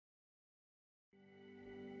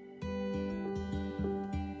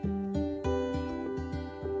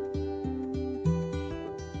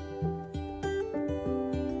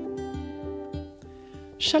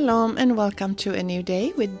Shalom and welcome to a new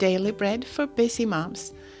day with Daily Bread for Busy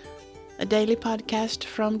Moms, a daily podcast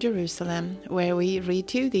from Jerusalem where we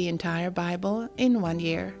read you the entire Bible in 1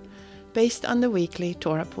 year, based on the weekly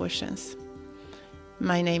Torah portions.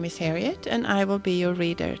 My name is Harriet and I will be your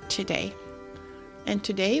reader today. And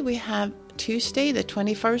today we have Tuesday the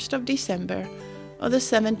 21st of December or the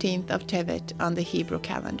 17th of Tevet on the Hebrew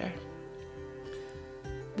calendar.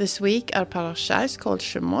 This week our parasha is called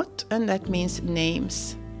Shemot, and that means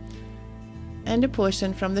names. And the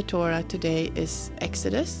portion from the Torah today is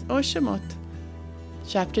Exodus or Shemot,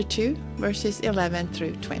 chapter 2, verses 11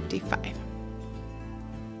 through 25.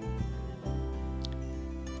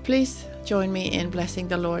 Please join me in blessing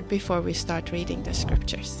the Lord before we start reading the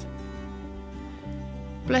scriptures.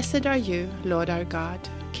 Blessed are you, Lord our God,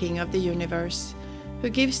 King of the universe, who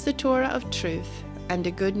gives the Torah of truth and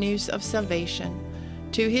the good news of salvation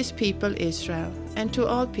to his people Israel and to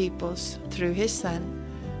all peoples through his Son,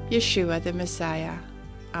 Yeshua the Messiah,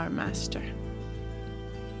 our Master.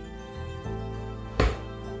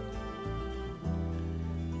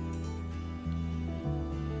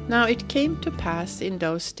 Now it came to pass in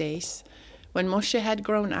those days, when Moshe had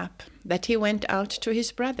grown up, that he went out to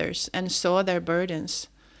his brothers and saw their burdens.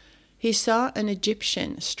 He saw an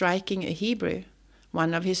Egyptian striking a Hebrew,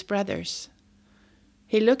 one of his brothers.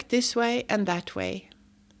 He looked this way and that way,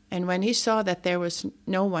 and when he saw that there was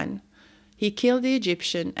no one, he killed the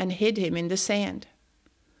Egyptian and hid him in the sand.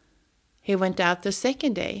 He went out the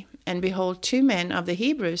second day, and behold, 2 men of the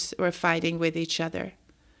Hebrews were fighting with each other.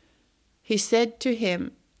 He said to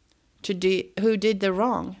him, who did the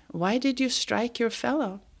wrong, "Why did you strike your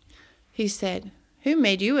fellow?" He said, "Who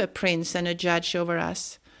made you a prince and a judge over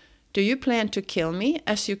us? Do you plan to kill me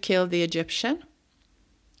as you killed the Egyptian?"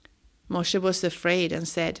 Moshe was afraid and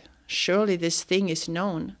said, "Surely this thing is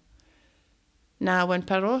known." Now when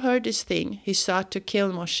Paro heard this thing, he sought to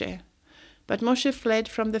kill Moshe. But Moshe fled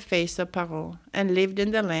from the face of Paro and lived in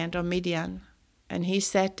the land of Midian, and he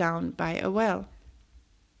sat down by a well.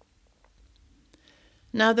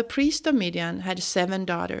 Now the priest of Midian had 7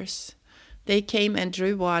 daughters. They came and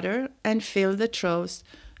drew water and filled the troughs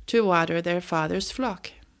to water their father's flock.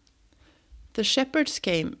 The shepherds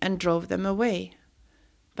came and drove them away,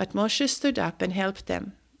 but Moshe stood up and helped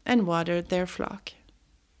them and watered their flock.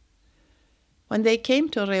 When they came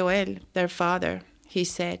to Reuel, their father, he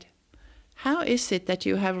said, "How is it that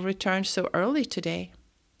you have returned so early today?"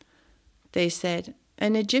 They said,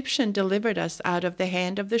 "An Egyptian delivered us out of the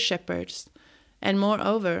hand of the shepherds, and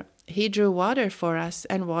moreover, he drew water for us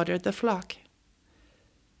and watered the flock."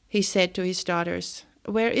 He said to his daughters,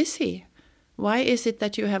 "Where is he? Why is it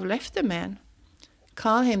that you have left the man?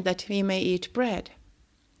 Call him that he may eat bread."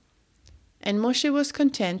 And Moshe was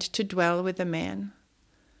content to dwell with the man.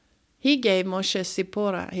 He gave Moshe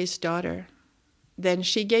Zipporah, his daughter. Then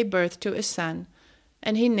she gave birth to a son,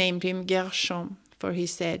 and he named him Gershom, for he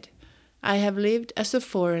said, "I have lived as a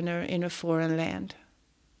foreigner in a foreign land."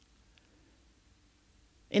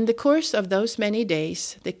 In the course of those many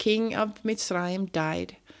days, the king of Mitzrayim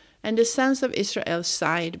died, and the sons of Israel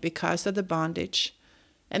sighed because of the bondage.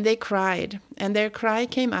 And they cried, and their cry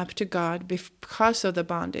came up to God because of the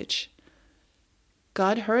bondage.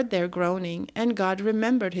 God heard their groaning, and God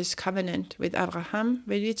remembered his covenant with Abraham,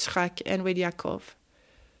 with Yitzchak, and with Yaakov.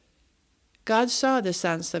 God saw the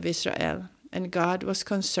sons of Israel, and God was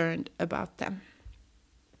concerned about them.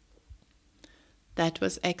 That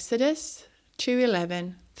was Exodus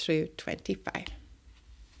 2:11 through 25.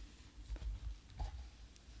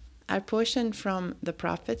 Our portion from the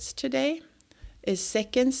prophets today is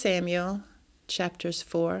 2 Samuel chapters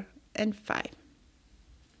 4 and 5.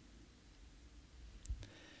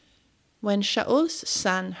 When Shaul's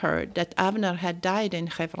son heard that Abner had died in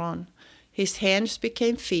Hebron, his hands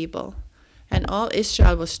became feeble, and all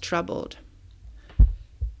Israel was troubled.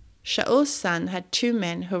 Shaul's son had 2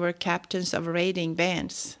 men who were captains of raiding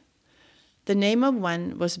bands. The name of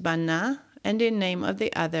one was Baanah, and the name of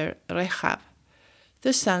the other Rechab,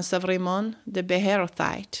 the sons of Rimmon the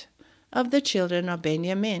Beerothite, of the children of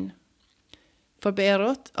Benjamin. For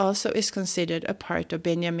Beeroth also is considered a part of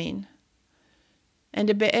Benjamin. And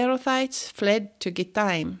the Beerothites fled to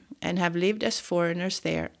Gittaim and have lived as foreigners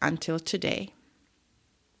there until today.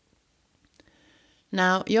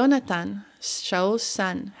 Now Jonathan, Shaul's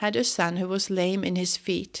son, had a son who was lame in his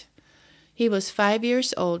feet. He was 5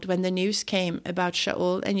 years old when the news came about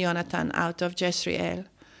Shaul and Jonathan out of Jezreel,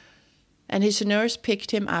 and his nurse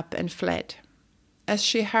picked him up and fled. As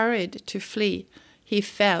she hurried to flee, he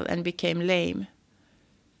fell and became lame.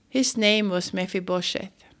 His name was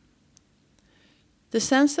Mephibosheth. The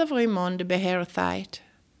sons of Rimmon the Beerothite,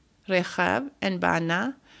 Rechab and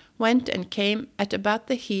Baanah, went and came at about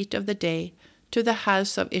the heat of the day to the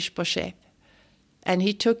house of Ishbosheth, and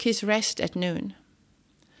he took his rest at noon.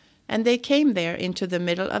 And they came there into the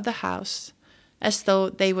middle of the house, as though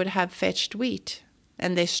they would have fetched wheat,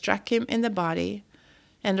 and they struck him in the body,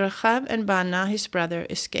 and Rechab and Baanah his brother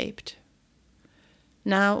escaped.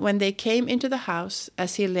 Now when they came into the house,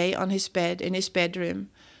 as he lay on his bed in his bedroom,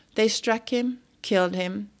 they struck him, killed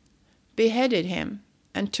him, beheaded him,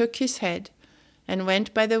 and took his head, and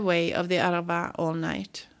went by the way of the Arabah all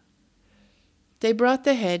night. They brought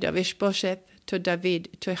the head of Ishbosheth to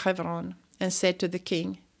David to Hebron, and said to the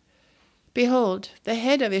king, Behold, the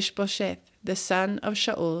head of Ishbosheth, the son of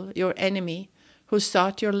Shaul, your enemy, who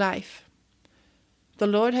sought your life. The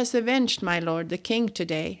Lord has avenged my lord the king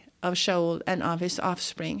today of Shaul and of his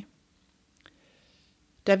offspring.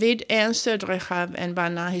 David answered Rechab and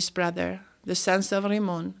Baanah his brother, the sons of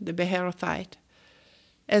Rimmon the Beherothite,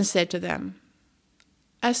 and said to them,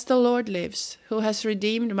 As the Lord lives, who has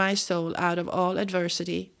redeemed my soul out of all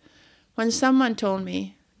adversity, when someone told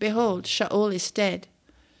me, Behold, Shaul is dead,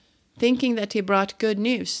 thinking that he brought good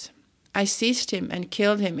news, I seized him and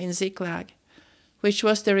killed him in Ziklag, which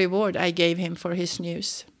was the reward I gave him for his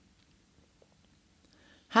news.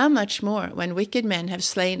 How much more, when wicked men have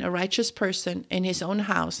slain a righteous person in his own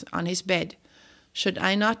house on his bed, should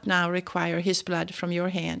I not now require his blood from your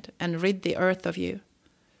hand and rid the earth of you?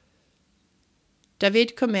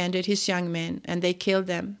 David commanded his young men, and they killed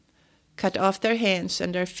them, cut off their hands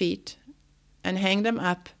and their feet, and hanged them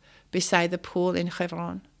up beside the pool in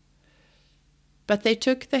Hebron. But they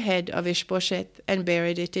took the head of Ishbosheth and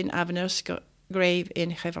buried it in Abner's grave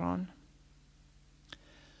in Hebron.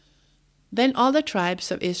 Then all the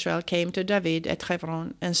tribes of Israel came to David at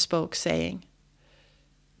Hebron and spoke, saying,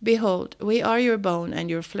 Behold, we are your bone and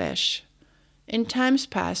your flesh. In times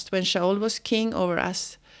past, when Shaul was king over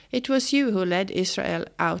us, it was you who led Israel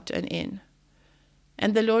out and in.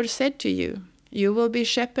 And the Lord said to you, You will be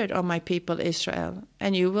shepherd of my people Israel,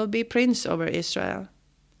 and you will be prince over Israel.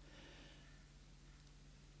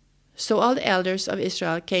 So all the elders of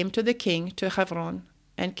Israel came to the king to Hebron,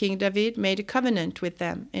 and King David made a covenant with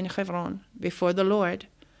them in Hebron before the Lord,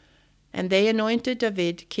 and they anointed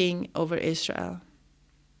David king over Israel.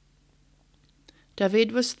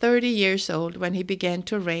 David was 30 years old when he began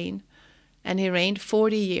to reign, and he reigned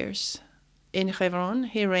 40 years. In Hebron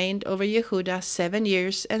he reigned over Yehudah 7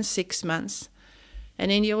 years and 6 months,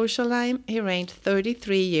 and in Jerusalem he reigned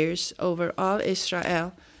 33 years over all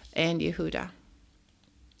Israel and Yehudah.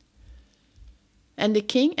 And the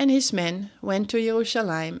king and his men went to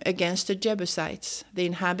Jerusalem against the Jebusites, the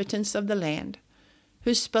inhabitants of the land,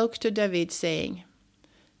 who spoke to David, saying,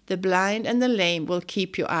 The blind and the lame will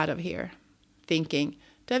keep you out of here, thinking,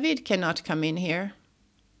 David cannot come in here.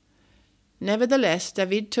 Nevertheless,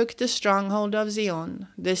 David took the stronghold of Zion.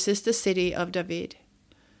 This is the city of David.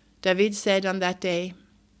 David said on that day,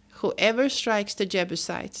 Whoever strikes the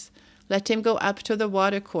Jebusites, let him go up to the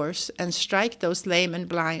watercourse and strike those lame and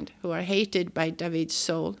blind who are hated by David's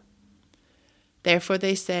soul. Therefore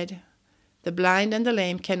they said, The blind and the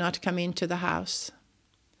lame cannot come into the house.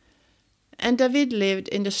 And David lived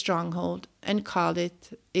in the stronghold and called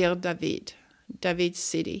it Ir David, David's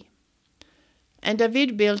city. And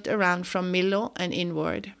David built around from Millo and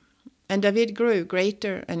inward. And David grew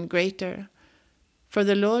greater and greater, for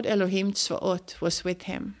the Lord Elohim Tzvaot was with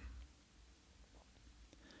him.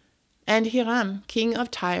 And Hiram, king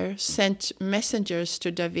of Tyre, sent messengers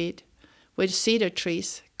to David with cedar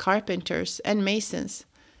trees, carpenters, and masons,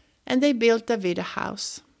 and they built David a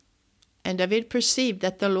house. And David perceived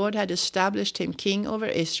that the Lord had established him king over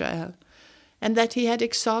Israel, and that he had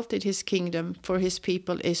exalted his kingdom for his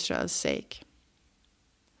people Israel's sake.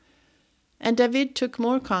 And David took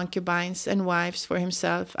more concubines and wives for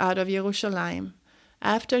himself out of Jerusalem,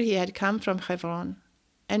 after he had come from Hebron,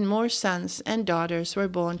 and more sons and daughters were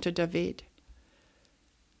born to David.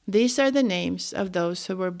 These are the names of those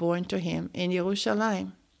who were born to him in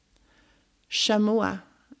Jerusalem: Shammua,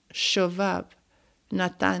 Shobab,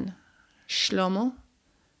 Natan, Shlomo,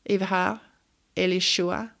 Ivhar,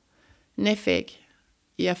 Elishua, Nepheg,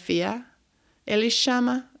 Yafia,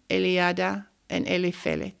 Elishama, Eliada, and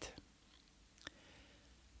Eliphelet.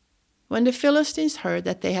 When the Philistines heard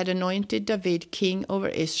that they had anointed David king over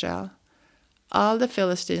Israel, all the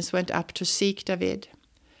Philistines went up to seek David.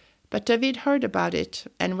 But David heard about it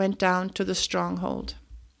and went down to the stronghold.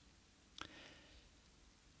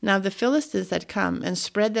 Now the Philistines had come and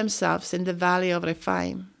spread themselves in the valley of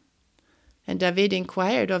Rephaim. And David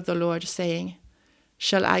inquired of the Lord, saying,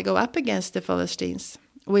 Shall I go up against the Philistines?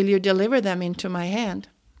 Will you deliver them into my hand?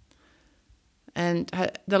 And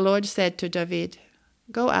the Lord said to David,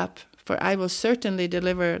 Go up, for I will certainly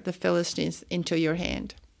deliver the Philistines into your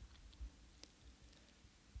hand."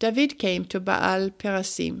 David came to Baal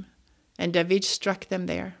Perasim, and David struck them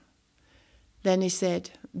there. Then he said,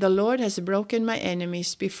 "The Lord has broken my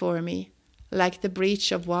enemies before me, like the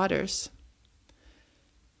breach of waters."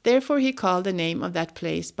 Therefore he called the name of that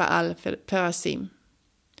place Baal Perasim.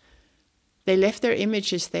 They left their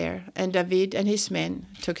images there, and David and his men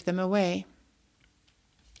took them away.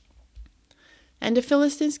 And the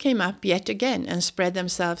Philistines came up yet again and spread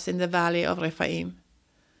themselves in the valley of Rephaim.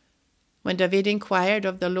 When David inquired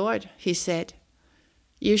of the Lord, he said,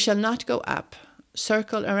 "You shall not go up,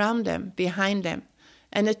 circle around them, behind them,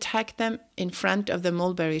 and attack them in front of the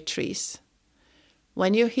mulberry trees.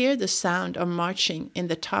 When you hear the sound of marching in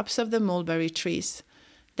the tops of the mulberry trees,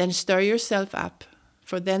 then stir yourself up,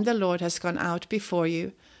 for then the Lord has gone out before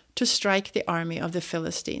you to strike the army of the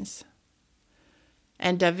Philistines."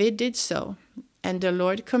 And David did so, and the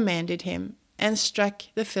Lord commanded him, and struck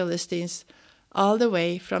the Philistines all the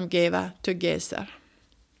way from Geba to Gezer.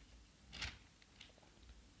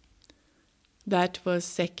 That was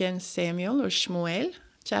 2 Samuel or Shmuel,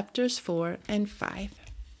 chapters 4 and 5.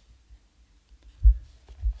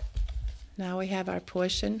 Now we have our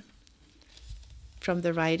portion from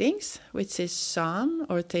the writings, which is Psalm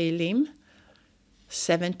or Tehillim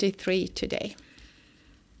 73 today.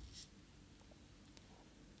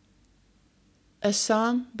 A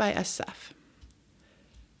psalm by Asaph.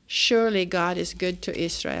 Surely God is good to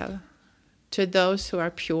Israel, to those who are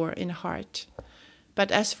pure in heart. But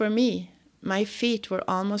as for me, my feet were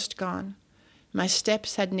almost gone. My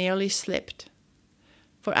steps had nearly slipped.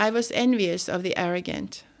 For I was envious of the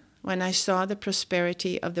arrogant when I saw the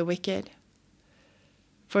prosperity of the wicked.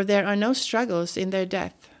 For there are no struggles in their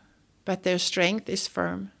death, but their strength is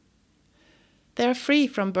firm. They are free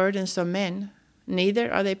from burdens of men,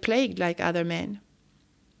 neither are they plagued like other men.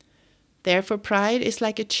 Therefore pride is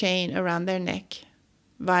like a chain around their neck.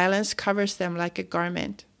 Violence covers them like a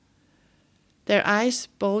garment. Their eyes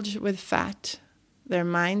bulge with fat. Their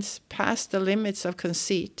minds pass the limits of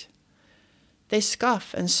conceit. They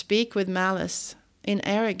scoff and speak with malice. In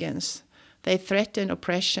arrogance, they threaten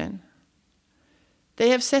oppression. They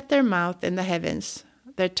have set their mouth in the heavens.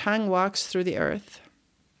 Their tongue walks through the earth.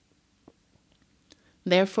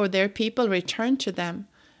 Therefore their people return to them,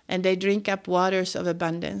 and they drink up waters of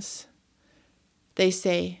abundance. They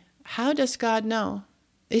say, "How does God know?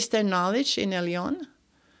 Is there knowledge in Elyon?"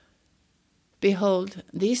 Behold,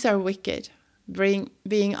 these are wicked.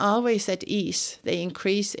 Being always at ease, they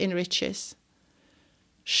increase in riches.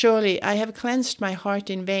 Surely I have cleansed my heart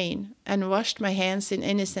in vain, and washed my hands in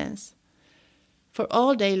innocence. For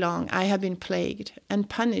all day long I have been plagued, and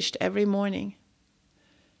punished every morning.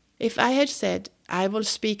 If I had said, "I will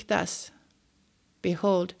speak thus,"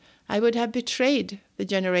 behold, I would have betrayed the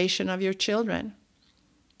generation of your children.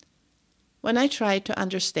 When I tried to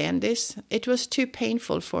understand this, it was too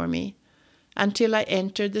painful for me, until I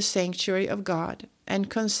entered the sanctuary of God and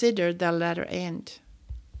considered the latter end.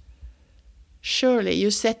 Surely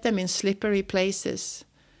you set them in slippery places.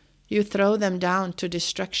 You throw them down to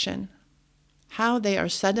destruction. How they are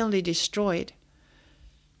suddenly destroyed.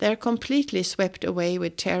 They are completely swept away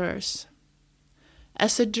with terrors.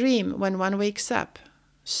 As a dream when one wakes up,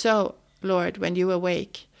 so, Lord, when you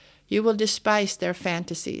awake, you will despise their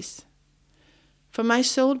fantasies. For my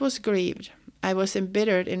soul was grieved, I was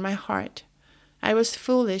embittered in my heart. I was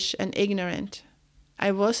foolish and ignorant.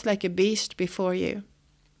 I was like a beast before you.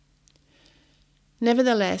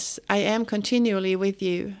 Nevertheless, I am continually with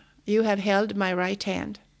you. You have held my right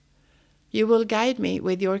hand. You will guide me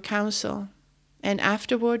with your counsel, and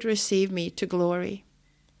afterward receive me to glory.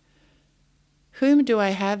 Whom do I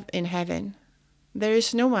have in heaven? There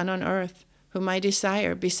is no one on earth whom I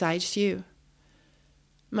desire besides you.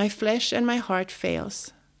 My flesh and my heart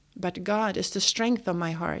fails, but God is the strength of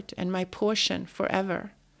my heart and my portion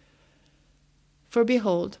forever. For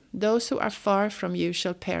behold, those who are far from you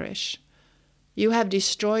shall perish. You have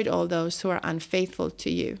destroyed all those who are unfaithful to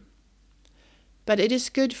you. But it is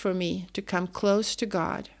good for me to come close to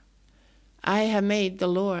God. I have made the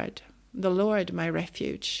Lord my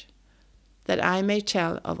refuge, that I may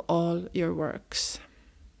tell of all your works.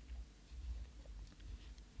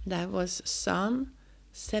 That was Psalm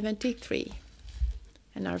 73.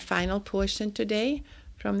 And our final portion today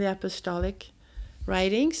from the Apostolic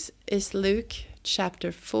Writings is Luke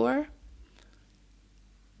chapter 4,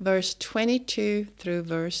 verse 22 through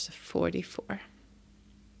verse 44.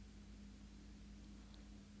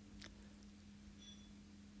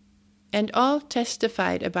 And all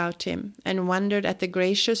testified about him, and wondered at the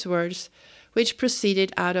gracious words which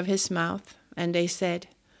proceeded out of his mouth. And they said,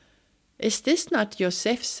 "Is this not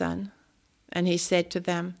Joseph's son? And he said to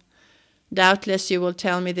them, "Doubtless you will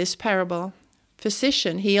tell me this parable.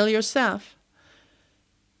 Physician, heal yourself.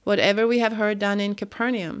 Whatever we have heard done in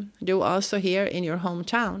Capernaum, do also here in your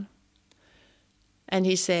hometown." And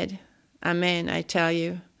he said, "Amen, I tell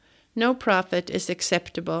you, no prophet is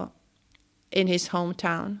acceptable in his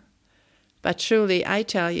hometown. But truly I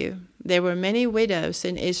tell you, there were many widows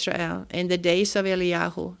in Israel in the days of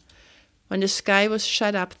Eliyahu, when the sky was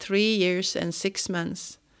shut up 3 years and 6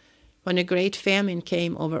 months, when a great famine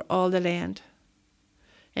came over all the land.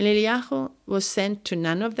 And Eliyahu was sent to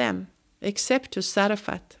none of them, except to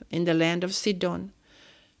Zarephath in the land of Sidon,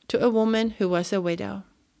 to a woman who was a widow.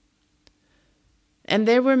 And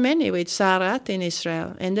there were many with Zarephath in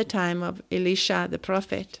Israel in the time of Elisha the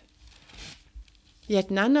prophet. Yet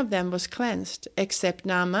none of them was cleansed, except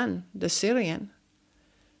Naaman the Syrian.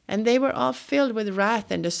 And they were all filled with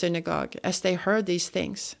wrath in the synagogue as they heard these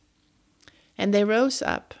things. And they rose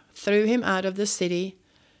up, threw him out of the city,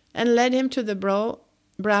 and led him to the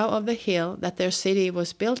brow of the hill that their city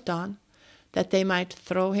was built on, that they might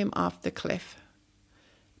throw him off the cliff.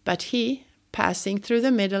 But he, passing through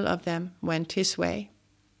the middle of them, went his way.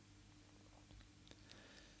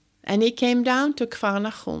 And he came down to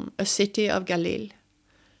Capernaum, a city of Galilee.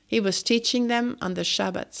 He was teaching them on the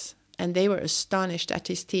Shabbats, and they were astonished at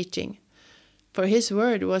his teaching, for his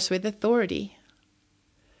word was with authority.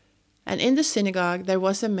 And in the synagogue there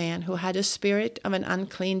was a man who had a spirit of an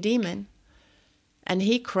unclean demon, and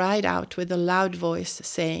he cried out with a loud voice,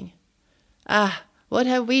 saying, "Ah, what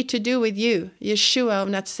have we to do with you, Yeshua of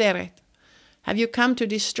Nazareth? Have you come to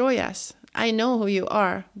destroy us? I know who you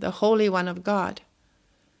are, the Holy One of God."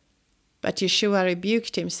 But Yeshua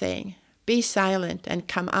rebuked him, saying, "Be silent and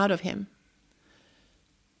come out of him."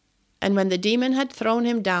 And when the demon had thrown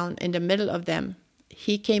him down in the middle of them,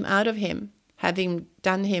 he came out of him, having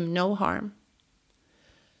done him no harm.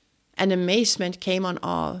 And amazement came on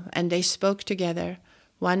all, and they spoke together,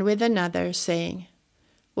 one with another, saying,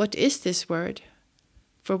 "What is this word?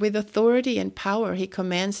 For with authority and power he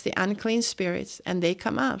commands the unclean spirits, and they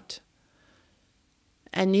come out."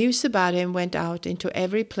 And news about him went out into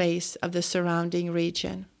every place of the surrounding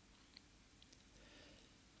region.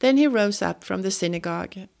 Then he rose up from the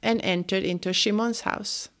synagogue and entered into Shimon's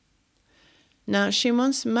house. Now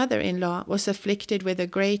Shimon's mother-in-law was afflicted with a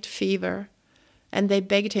great fever, and they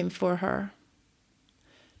begged him for her.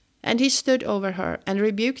 And he stood over her and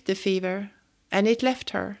rebuked the fever, and it left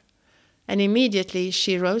her, and immediately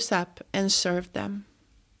she rose up and served them.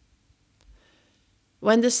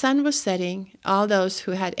 When the sun was setting, all those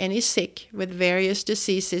who had any sick with various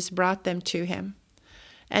diseases brought them to him,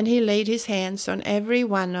 and he laid his hands on every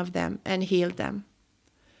one of them and healed them.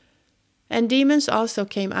 And demons also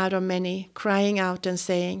came out of many, crying out and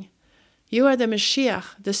saying, "You are the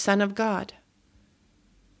Mashiach, the Son of God."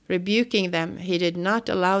 Rebuking them, he did not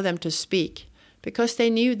allow them to speak, because they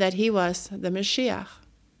knew that he was the Mashiach.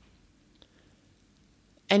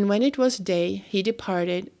 And when it was day, he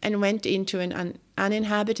departed and went into an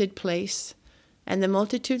uninhabited place, and the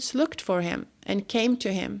multitudes looked for him and came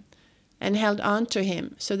to him and held on to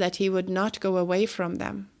him so that he would not go away from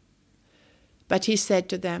them. But he said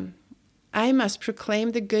to them, "I must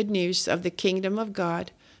proclaim the good news of the kingdom of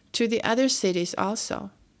God to the other cities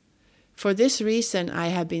also. For this reason I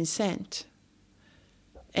have been sent."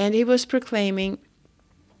 And he was proclaiming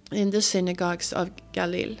in the synagogues of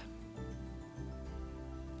Galilee.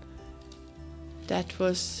 That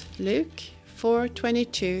was Luke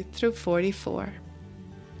 4:22 through 44.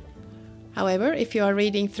 However, if you are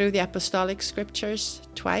reading through the apostolic scriptures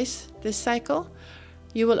twice this cycle,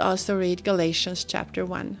 you will also read Galatians chapter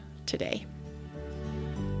 1 today.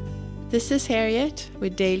 This is Harriet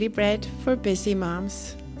with Daily Bread for Busy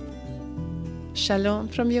Moms. Shalom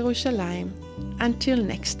from Jerusalem. Until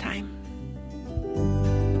next time.